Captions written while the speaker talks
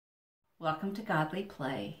Welcome to Godly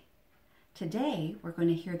Play. Today we're going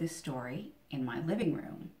to hear this story in my living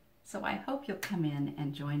room, so I hope you'll come in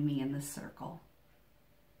and join me in this circle.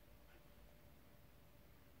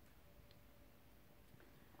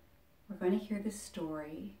 We're going to hear this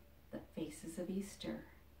story, The Faces of Easter.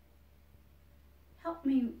 Help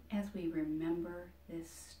me as we remember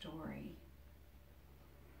this story.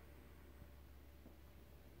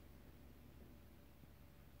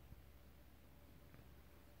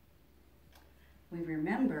 We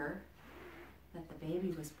remember that the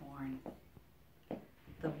baby was born.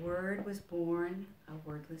 The Word was born, a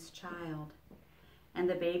wordless child, and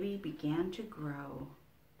the baby began to grow.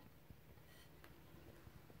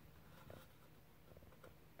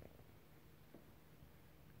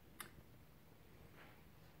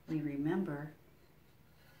 We remember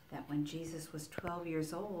that when Jesus was 12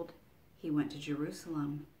 years old, he went to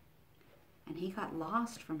Jerusalem, and he got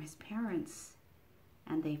lost from his parents.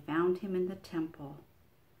 And they found him in the temple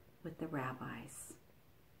with the rabbis.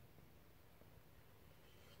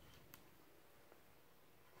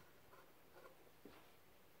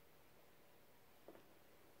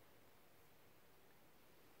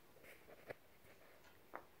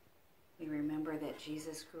 We remember that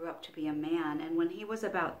Jesus grew up to be a man, and when he was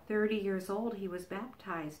about 30 years old, he was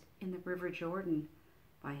baptized in the River Jordan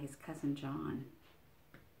by his cousin John.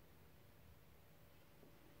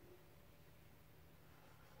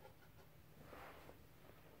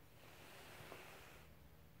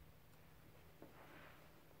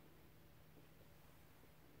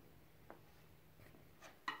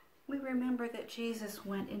 We remember that Jesus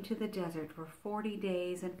went into the desert for 40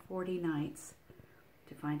 days and 40 nights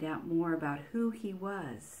to find out more about who he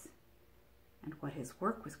was and what his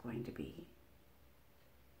work was going to be.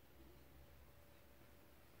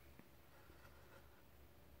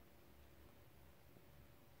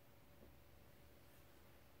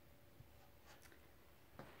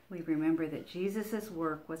 We remember that Jesus'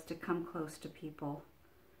 work was to come close to people,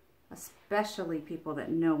 especially people that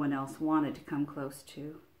no one else wanted to come close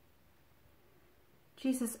to.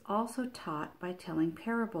 Jesus also taught by telling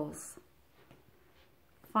parables.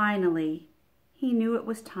 Finally, he knew it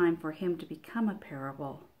was time for him to become a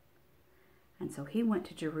parable, and so he went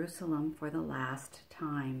to Jerusalem for the last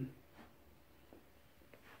time.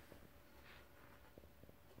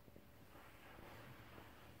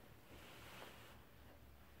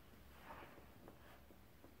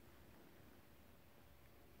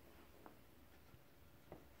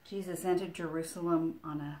 Jesus entered Jerusalem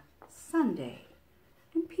on a Sunday,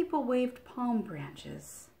 and people waved palm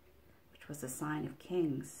branches, which was a sign of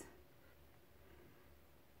kings.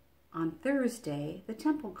 On Thursday, the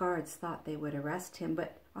temple guards thought they would arrest him,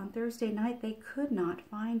 but on Thursday night they could not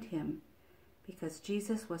find him because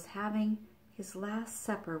Jesus was having his Last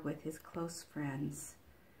Supper with his close friends.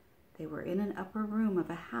 They were in an upper room of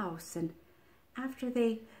a house, and after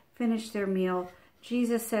they finished their meal,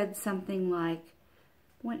 Jesus said something like,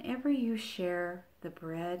 "Whenever you share the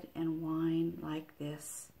bread and wine like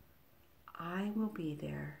this, I will be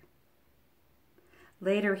there."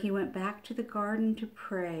 Later, he went back to the garden to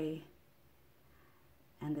pray,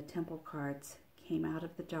 and the temple guards came out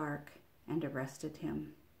of the dark and arrested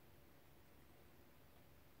him.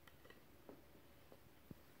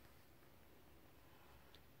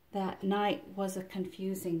 That night was a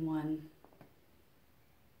confusing one.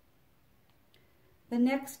 The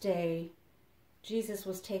next day, Jesus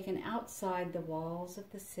was taken outside the walls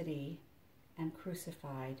of the city and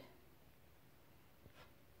crucified.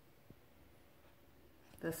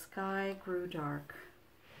 The sky grew dark.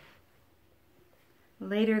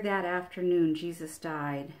 Later that afternoon, Jesus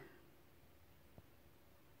died.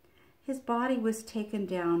 His body was taken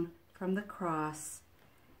down from the cross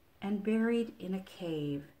and buried in a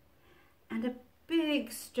cave, and a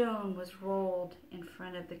big stone was rolled in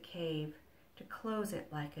front of the cave to close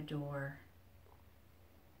it like a door.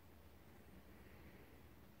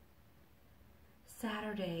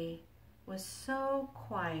 Saturday was so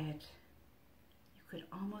quiet, you could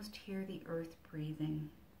almost hear the earth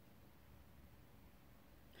breathing.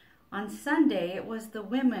 On Sunday, it was the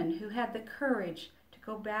women who had the courage to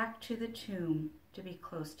go back to the tomb to be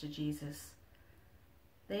close to Jesus.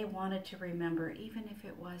 They wanted to remember, even if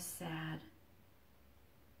it was sad.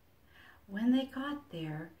 When they got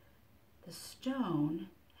there, the stone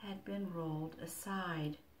had been rolled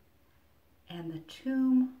aside, and the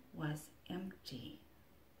tomb was empty.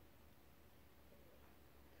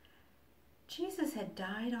 Jesus had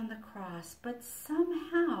died on the cross, but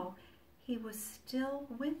somehow he was still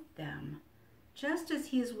with them, just as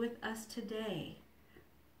he is with us today,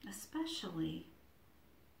 especially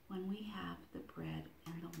when we have the bread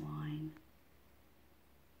and the wine.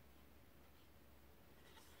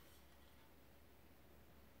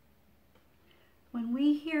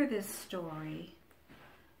 we hear this story,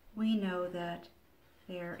 we know that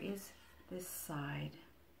there is this side.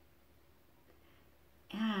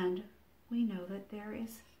 And we know that there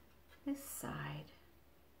is this side.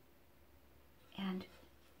 And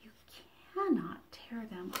you cannot tear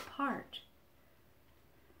them apart.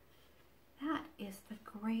 That is the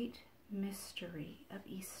great mystery of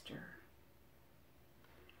Easter.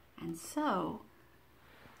 And so,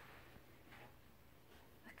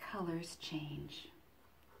 the colors change.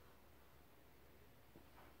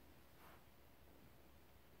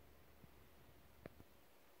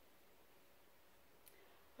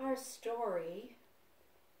 Our story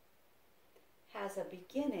has a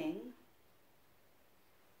beginning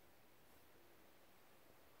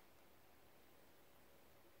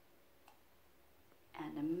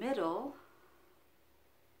and a middle,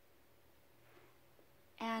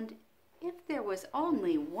 and if there was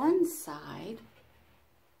only one side,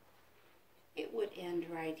 it would end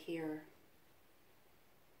right here.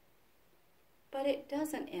 But it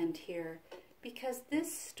doesn't end here, because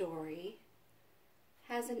this story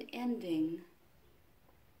has an ending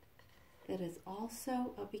that is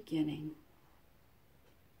also a beginning.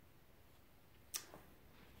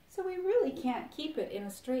 So we really can't keep it in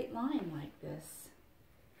a straight line like this.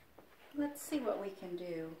 Let's see what we can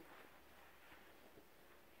do.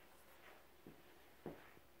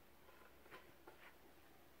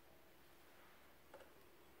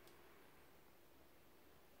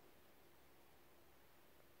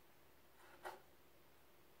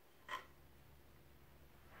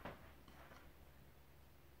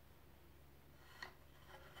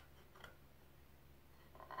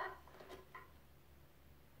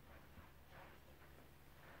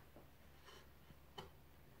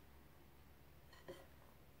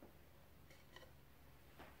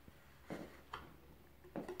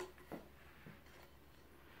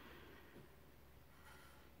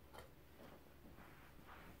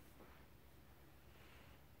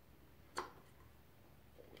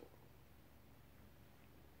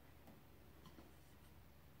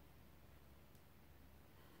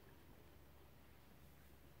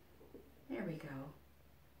 There we go.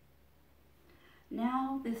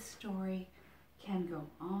 Now this story can go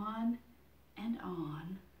on and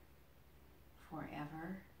on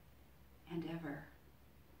forever and ever.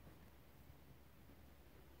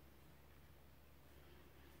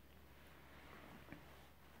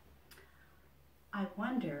 I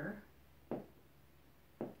wonder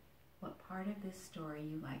what part of this story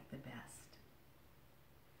you like the best.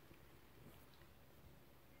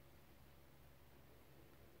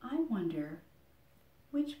 I wonder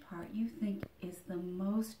which part you think is the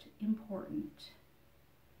most important.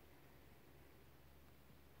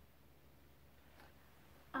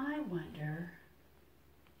 I wonder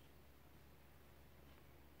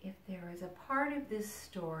if there is a part of this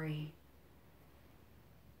story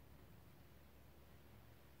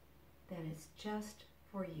that is just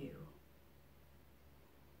for you.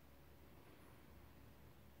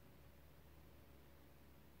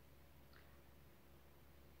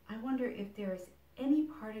 I wonder if there is any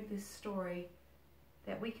part of this story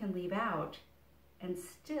that we can leave out and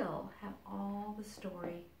still have all the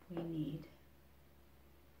story we need.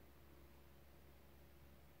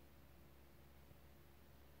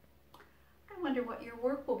 I wonder what your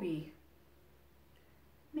work will be.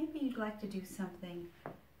 Maybe you'd like to do something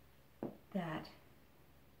that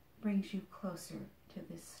brings you closer to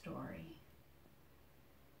this story.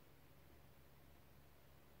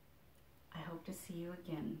 I hope to see you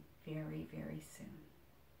again very, very soon.